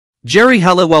Geri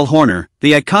Halliwell Horner,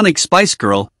 the iconic Spice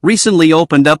Girl, recently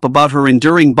opened up about her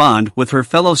enduring bond with her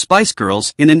fellow Spice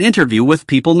Girls in an interview with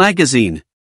People magazine.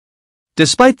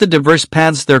 Despite the diverse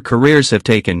paths their careers have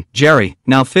taken, Geri,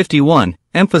 now 51,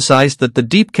 emphasized that the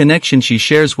deep connection she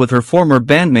shares with her former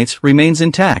bandmates remains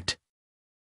intact.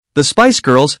 The Spice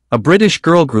Girls, a British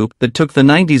girl group that took the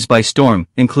 90s by storm,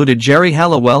 included Geri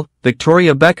Halliwell,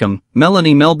 Victoria Beckham,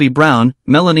 Melanie Melby Brown,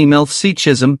 Melanie Mel C.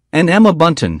 Chisholm, and Emma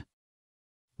Bunton.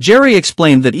 Geri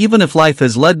explained that even if life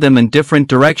has led them in different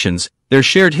directions, their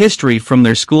shared history from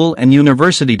their school and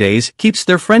university days keeps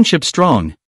their friendship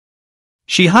strong.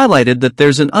 She highlighted that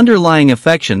there's an underlying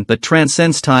affection that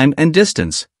transcends time and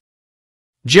distance.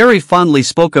 Geri fondly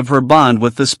spoke of her bond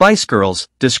with the Spice Girls,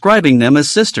 describing them as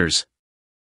sisters.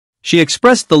 She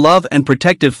expressed the love and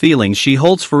protective feelings she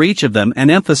holds for each of them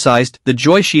and emphasized the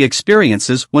joy she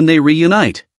experiences when they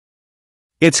reunite.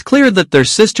 It's clear that their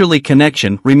sisterly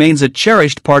connection remains a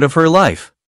cherished part of her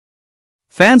life.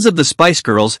 Fans of the Spice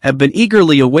Girls have been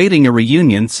eagerly awaiting a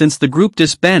reunion since the group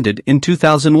disbanded in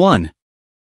 2001.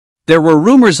 There were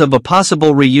rumors of a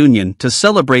possible reunion to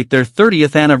celebrate their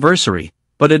 30th anniversary,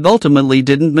 but it ultimately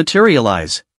didn't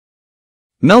materialize.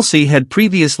 Mel C had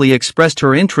previously expressed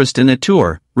her interest in a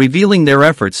tour, revealing their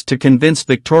efforts to convince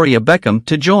Victoria Beckham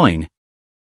to join.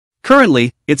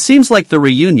 Currently, it seems like the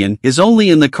reunion is only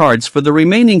in the cards for the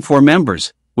remaining 4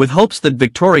 members, with hopes that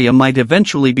Victoria might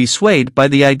eventually be swayed by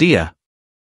the idea.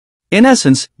 In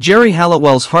essence, Geri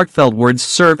Halliwell's heartfelt words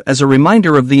serve as a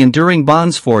reminder of the enduring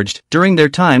bonds forged during their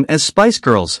time as Spice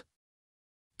Girls.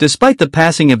 Despite the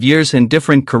passing of years and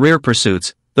different career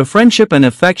pursuits, the friendship and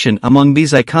affection among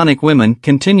these iconic women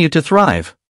continue to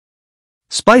thrive.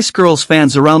 Spice Girls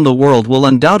fans around the world will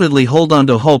undoubtedly hold on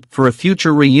to hope for a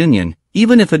future reunion,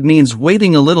 even if it means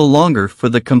waiting a little longer for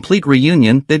the complete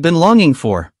reunion they've been longing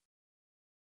for.